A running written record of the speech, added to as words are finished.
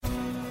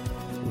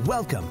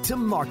Welcome to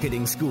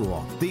Marketing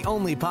School, the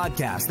only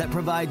podcast that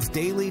provides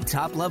daily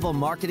top-level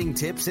marketing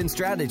tips and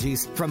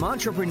strategies from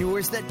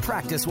entrepreneurs that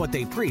practice what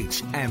they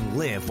preach and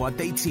live what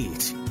they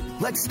teach.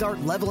 Let's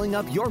start leveling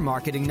up your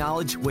marketing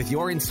knowledge with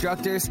your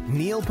instructors,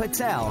 Neil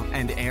Patel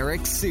and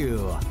Eric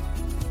Siu.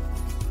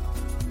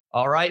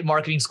 All right,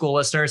 Marketing School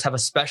listeners, have a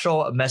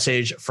special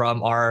message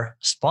from our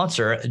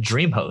sponsor,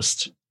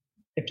 DreamHost.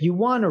 If you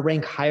want to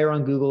rank higher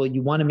on Google,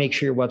 you want to make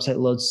sure your website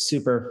loads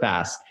super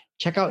fast.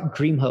 Check out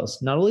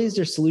DreamHost. Not only is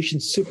their solution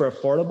super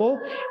affordable,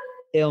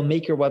 it'll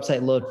make your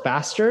website load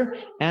faster,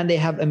 and they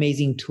have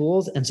amazing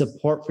tools and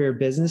support for your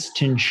business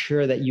to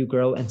ensure that you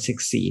grow and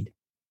succeed.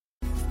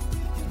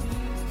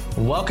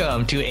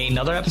 Welcome to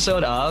another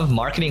episode of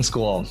Marketing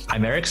School.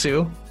 I'm Eric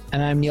Siu.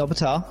 And I'm Neil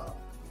Patel.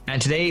 And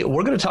today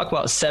we're going to talk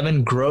about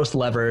 7 growth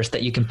levers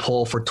that you can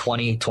pull for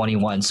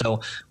 2021. So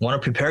we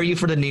want to prepare you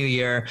for the new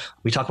year.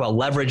 We talk about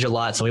leverage a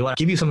lot. So we want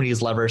to give you some of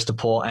these levers to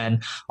pull.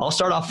 And I'll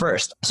start off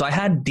first. So I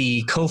had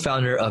the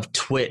co-founder of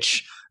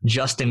Twitch,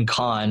 Justin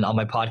Kan, on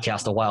my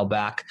podcast a while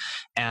back.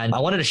 And I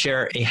wanted to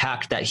share a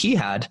hack that he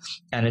had.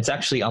 And it's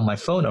actually on my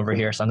phone over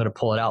here. So I'm going to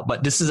pull it out.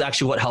 But this is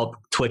actually what helped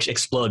Twitch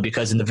explode,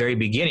 because in the very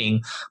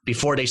beginning,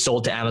 before they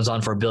sold to Amazon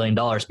for $1 billion,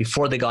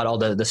 before they got all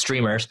the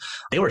streamers,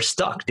 they were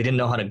stuck. They didn't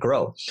know how to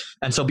grow.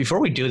 And so before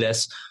we do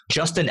this,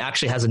 Justin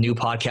actually has a new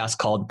podcast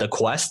called The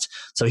Quest.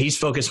 So he's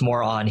focused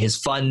more on his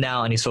fund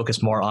now, and he's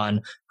focused more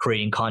on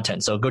creating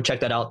content. So go check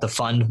that out, The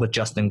Fund with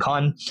Justin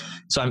Kan.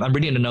 So I'm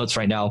reading the notes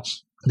right now.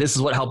 This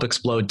is what helped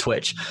explode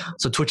Twitch.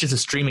 So Twitch is a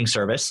streaming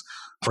service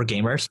for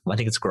gamers. I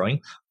think it's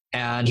growing.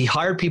 And he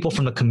hired people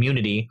from the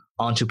community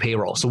onto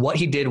payroll. So what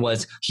he did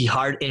was he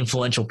hired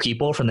influential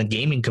people from the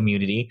gaming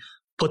community,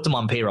 put them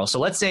on payroll. So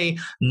let's say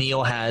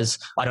Neil has,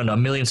 I don't know,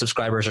 1 million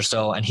subscribers or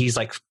so, and he's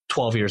like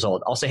 12 years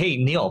old. I'll say, hey,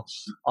 Neil,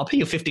 I'll pay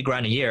you 50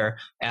 grand a year,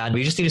 and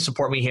you just need to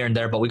support me here and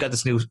there. But we got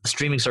this new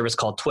streaming service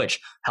called Twitch.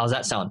 How's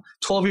that sound?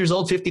 12 years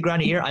old, 50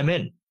 grand a year, I'm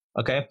in.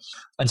 Okay.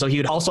 And so he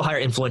would also hire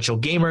influential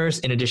gamers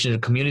in addition to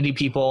community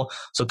people.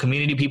 So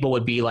community people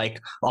would be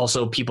like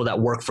also people that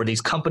work for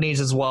these companies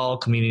as well,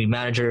 community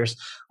managers.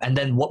 And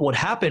then what would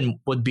happen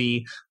would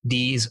be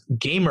these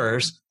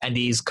gamers and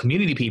these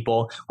community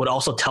people would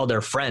also tell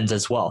their friends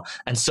as well.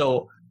 And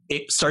so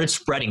it started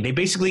spreading. They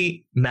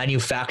basically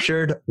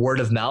manufactured word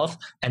of mouth,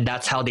 and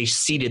that's how they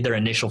seeded their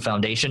initial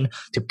foundation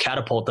to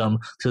catapult them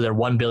to their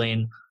 1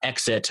 billion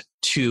exit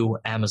to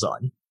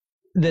Amazon.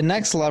 The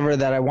next lever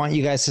that I want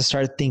you guys to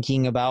start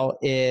thinking about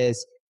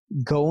is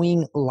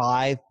going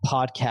live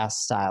podcast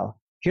style.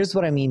 Here's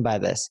what I mean by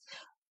this.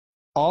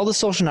 All the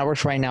social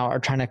networks right now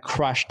are trying to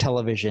crush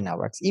television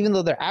networks. Even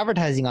though they're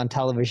advertising on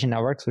television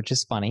networks, which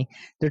is funny,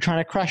 they're trying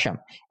to crush them.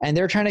 And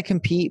they're trying to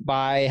compete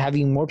by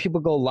having more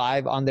people go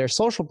live on their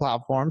social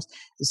platforms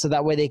so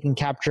that way they can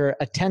capture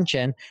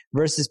attention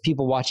versus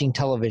people watching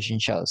television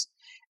shows.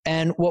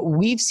 And what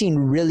we've seen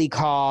really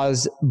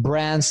cause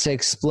brands to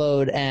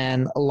explode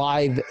and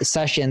live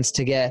sessions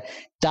to get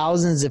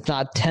thousands, if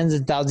not tens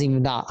of thousands,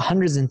 even not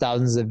hundreds and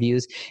thousands of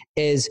views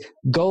is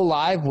go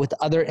live with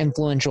other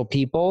influential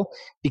people,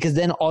 because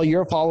then all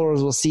your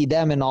followers will see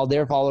them and all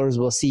their followers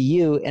will see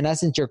you. In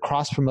essence, you're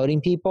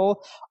cross-promoting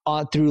people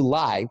through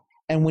live.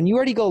 And when you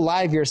already go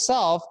live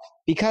yourself,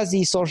 because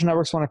these social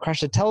networks want to crush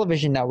the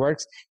television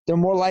networks, they're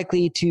more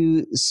likely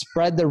to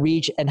spread the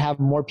reach and have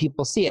more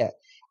people see it.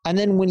 And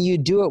then when you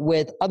do it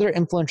with other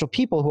influential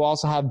people who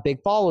also have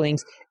big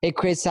followings, it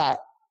creates that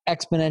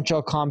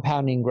exponential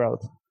compounding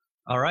growth.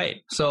 All right.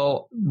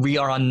 So we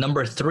are on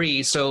number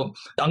 3. So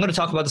I'm going to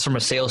talk about this from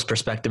a sales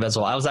perspective as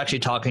well. I was actually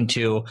talking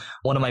to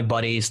one of my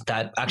buddies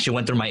that actually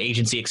went through my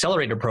agency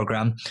accelerator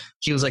program.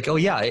 He was like, oh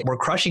yeah, we're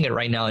crushing it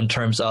right now in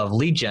terms of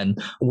lead gen.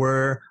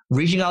 We're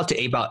reaching out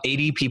to about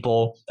 80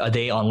 people a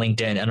day on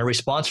LinkedIn, and a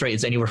response rate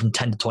is anywhere from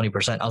 10 to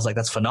 20%. I was like,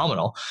 that's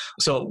phenomenal.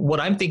 So what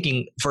I'm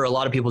thinking for a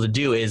lot of people to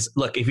do is,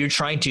 look, if you're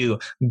trying to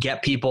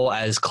get people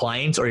as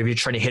clients, or if you're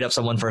trying to hit up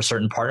someone for a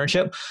certain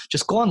partnership,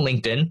 just go on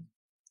LinkedIn.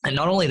 And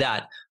not only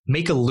that,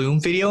 make a Loom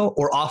video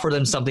or offer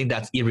them something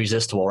that's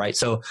irresistible, right?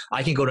 So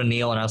I can go to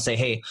Neil and I'll say,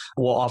 hey,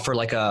 we'll offer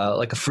like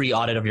a free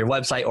audit of your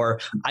website. Or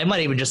I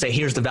might even just say,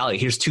 here's the value.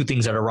 Here's 2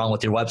 things that are wrong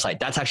with your website.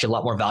 That's actually a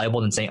lot more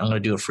valuable than saying, I'm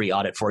going to do a free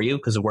audit for you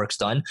because the work's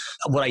done.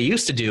 What I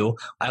used to do,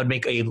 I would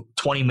make a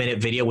 20-minute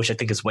video, which I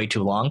think is way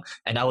too long.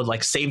 And I would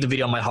like save the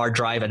video on my hard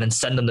drive and then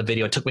send them the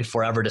video. It took me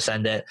forever to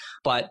send it.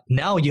 But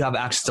now you have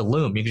access to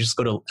Loom. You can just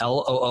go to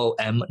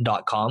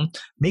loom.com,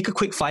 make a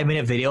quick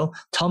 5-minute video,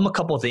 tell them a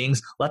couple of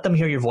things, let them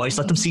hear your voice,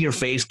 let them see your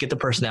face, get the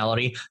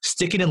personality,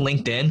 stick it in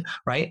LinkedIn,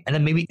 right? And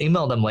then maybe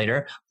email them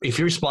later. If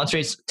your response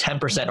rate's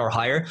 10% or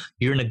higher,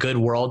 you're in a good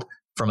world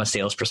from a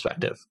sales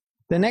perspective.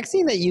 The next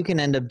thing that you can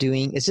end up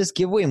doing is just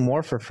give away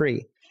more for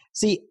free.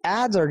 See,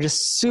 ads are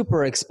just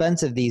super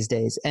expensive these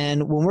days.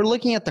 And when we're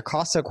looking at the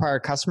cost to acquire a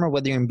customer,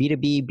 whether you're in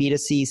B2B,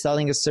 B2C,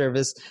 selling a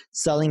service,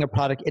 selling a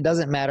product, it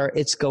doesn't matter.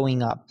 It's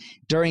going up.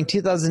 During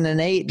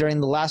 2008,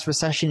 during the last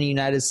recession in the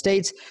United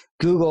States,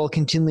 Google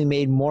continually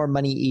made more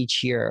money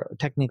each year,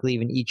 technically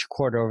even each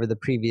quarter over the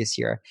previous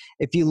year.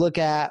 If you look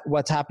at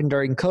what's happened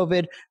during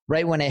COVID,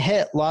 right when it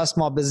hit, a lot of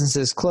small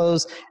businesses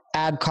closed.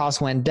 ad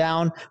costs went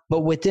down.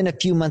 But within a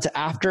few months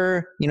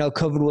after,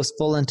 COVID was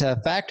full into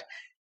effect,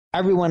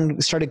 everyone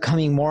started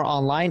coming more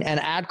online, and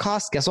ad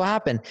costs, guess what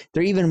happened?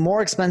 They're even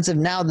more expensive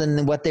now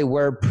than what they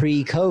were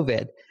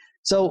pre-COVID.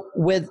 So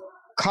with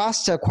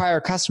cost to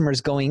acquire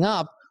customers going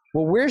up,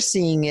 what we're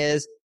seeing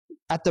is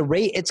at the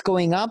rate it's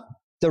going up,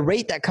 the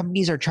rate that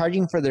companies are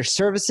charging for their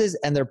services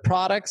and their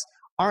products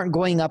aren't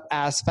going up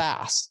as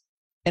fast.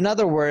 In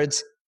other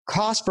words,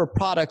 costs for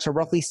products are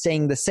roughly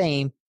staying the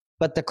same,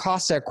 but the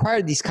cost to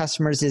acquire these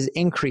customers is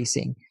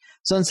increasing.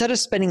 So instead of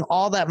spending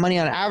all that money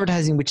on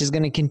advertising, which is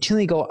going to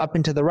continually go up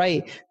and to the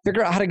right,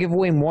 figure out how to give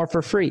away more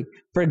for free.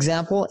 For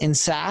example, in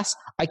SaaS,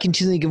 I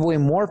continually give away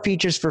more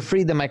features for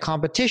free than my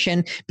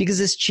competition because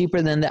it's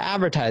cheaper than the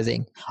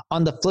advertising.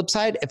 On the flip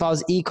side, if I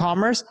was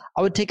e-commerce,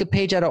 I would take a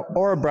page out of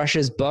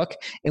Orabrush's book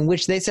in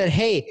which they said,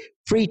 hey,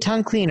 free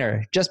tongue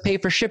cleaner, just pay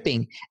for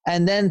shipping.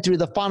 And then through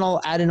the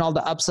funnel, add in all the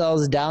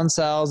upsells,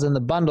 downsells, and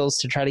the bundles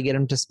to try to get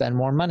them to spend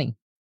more money.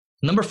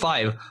 Number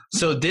 5.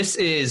 So this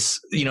is,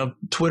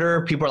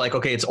 Twitter, people are like,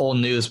 okay, it's old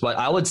news, but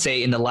I would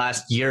say in the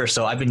last year or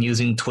so, I've been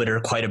using Twitter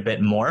quite a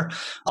bit more.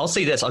 I'll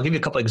say this, I'll give you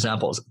a couple of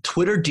examples.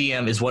 Twitter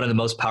DM is one of the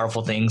most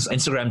powerful things.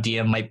 Instagram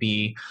DM might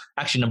be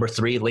actually number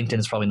 3. LinkedIn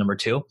is probably number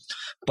 2.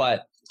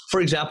 But for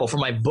example, for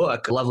my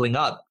book, Leveling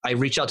Up, I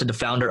reached out to the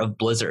founder of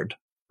Blizzard.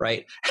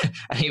 Right.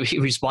 And he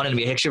responded to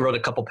me. He actually wrote a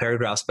couple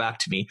paragraphs back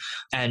to me.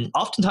 And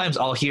oftentimes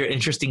I'll hear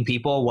interesting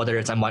people, whether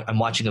it's I'm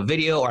watching a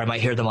video or I might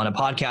hear them on a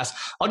podcast.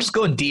 I'll just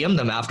go and DM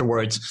them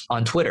afterwards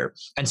on Twitter.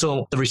 And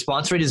so the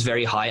response rate is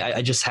very high.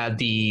 I just had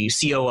the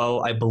COO,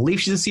 I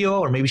believe she's a COO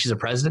or maybe she's a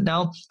president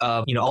now.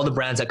 All the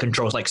brands that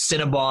controls like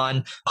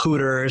Cinnabon,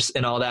 Hooters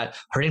and all that.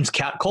 Her name's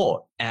Kat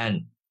Cole.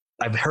 And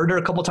I've heard her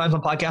a couple times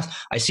on podcasts.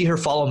 I see her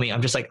follow me.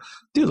 I'm just like,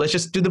 dude, let's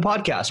just do the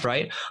podcast,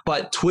 right?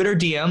 But Twitter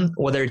DM,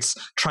 whether it's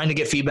trying to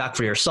get feedback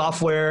for your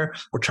software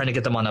or trying to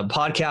get them on a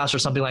podcast or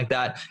something like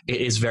that,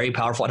 it is very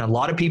powerful. And a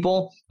lot of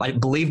people, I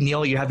believe,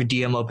 Neil, you have your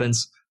DM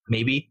opens.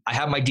 Maybe I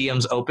have my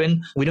DMs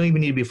open. We don't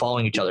even need to be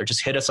following each other.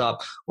 Just hit us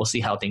up. We'll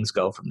see how things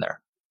go from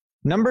there.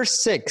 Number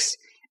 6,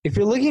 if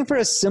you're looking for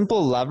a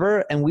simple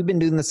lever, and we've been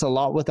doing this a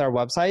lot with our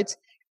websites,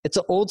 it's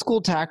an old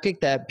school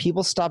tactic that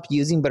people stopped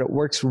using, but it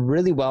works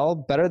really well,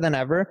 better than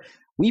ever.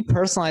 We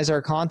personalize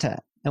our content.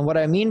 And what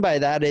I mean by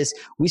that is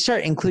we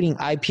start including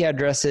IP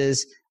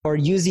addresses or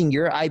using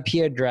your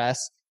IP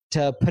address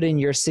to put in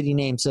your city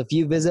name. So if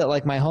you visit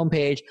like my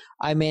homepage,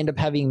 I may end up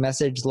having a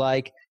message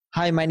like,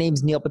 hi, my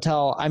name's Neil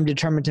Patel. I'm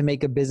determined to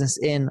make a business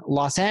in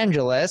Los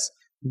Angeles.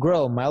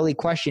 Grow. My only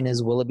question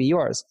is, will it be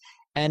yours?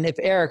 And if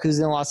Eric, who's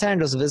in Los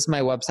Angeles, visits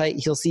my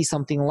website, he'll see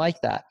something like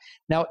that.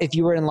 Now, if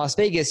you were in Las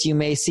Vegas, you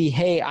may see,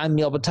 hey, I'm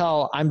Neil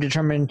Patel. I'm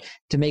determined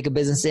to make a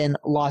business in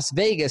Las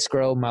Vegas.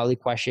 Grow. My only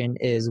question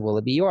is, will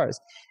it be yours?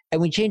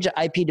 And we change the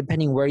IP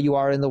depending where you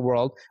are in the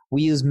world.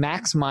 We use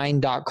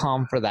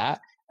maxmind.com for that.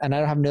 And I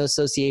don't have no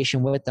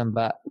association with them,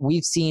 but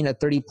we've seen a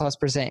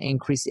 30+%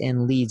 increase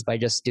in leads by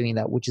just doing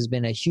that, which has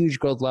been a huge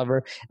growth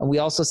lever. And we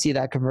also see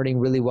that converting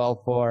really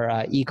well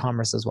for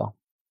e-commerce as well.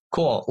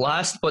 Cool.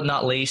 Last but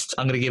not least,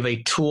 I'm going to give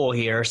a tool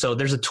here. So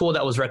there's a tool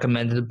that was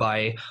recommended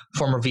by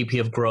former VP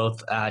of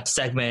Growth at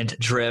Segment,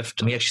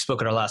 Drift. We actually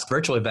spoke at our last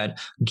virtual event,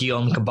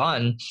 Guillaume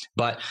Caban.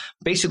 But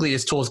basically,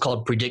 this tool is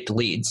called Predict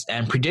Leads.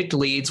 And Predict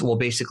Leads will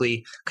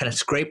basically kind of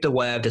scrape the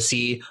web to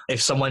see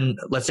if someone,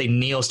 let's say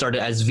Neil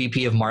started as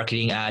VP of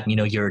Marketing at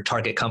your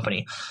target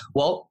company.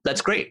 Well,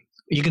 that's great.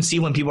 You can see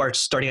when people are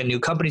starting at new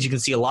companies, you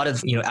can see a lot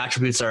of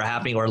attributes that are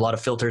happening or a lot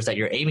of filters that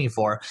you're aiming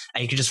for.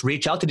 And you can just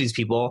reach out to these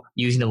people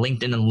using the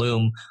LinkedIn and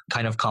Loom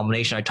kind of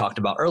combination I talked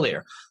about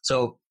earlier.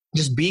 So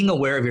just being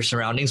aware of your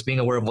surroundings, being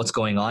aware of what's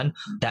going on,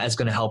 that is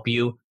going to help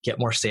you get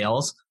more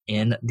sales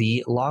in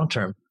the long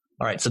term.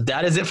 All right, so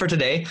that is it for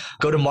today.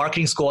 Go to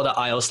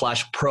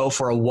marketingschool.io/pro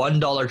for a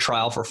 $1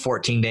 trial for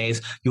 14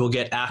 days. You will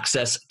get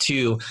access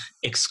to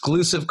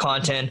exclusive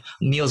content.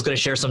 Neil's going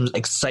to share some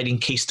exciting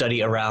case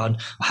study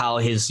around how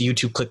his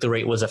YouTube click-through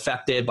rate was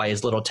affected by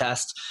his little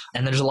test.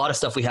 And there's a lot of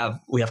stuff we have.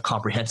 We have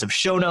comprehensive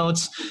show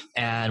notes,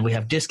 and we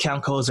have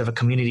discount codes. We have a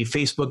community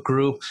Facebook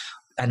group,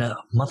 and a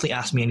monthly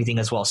Ask Me Anything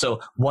as well.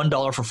 So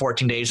 $1 for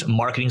 14 days,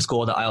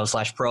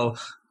 marketingschool.io/pro.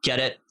 Get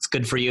it. It's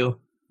good for you,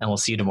 and we'll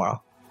see you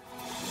tomorrow.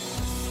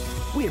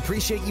 We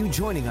appreciate you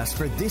joining us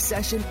for this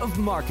session of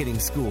Marketing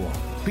School.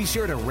 Be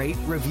sure to rate,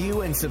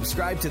 review, and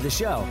subscribe to the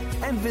show,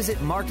 and visit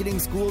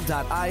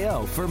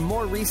marketingschool.io for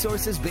more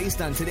resources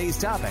based on today's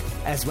topic,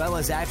 as well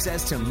as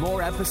access to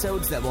more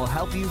episodes that will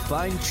help you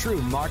find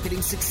true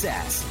marketing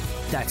success.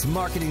 That's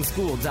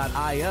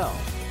marketingschool.io.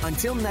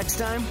 Until next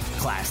time,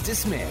 class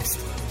dismissed.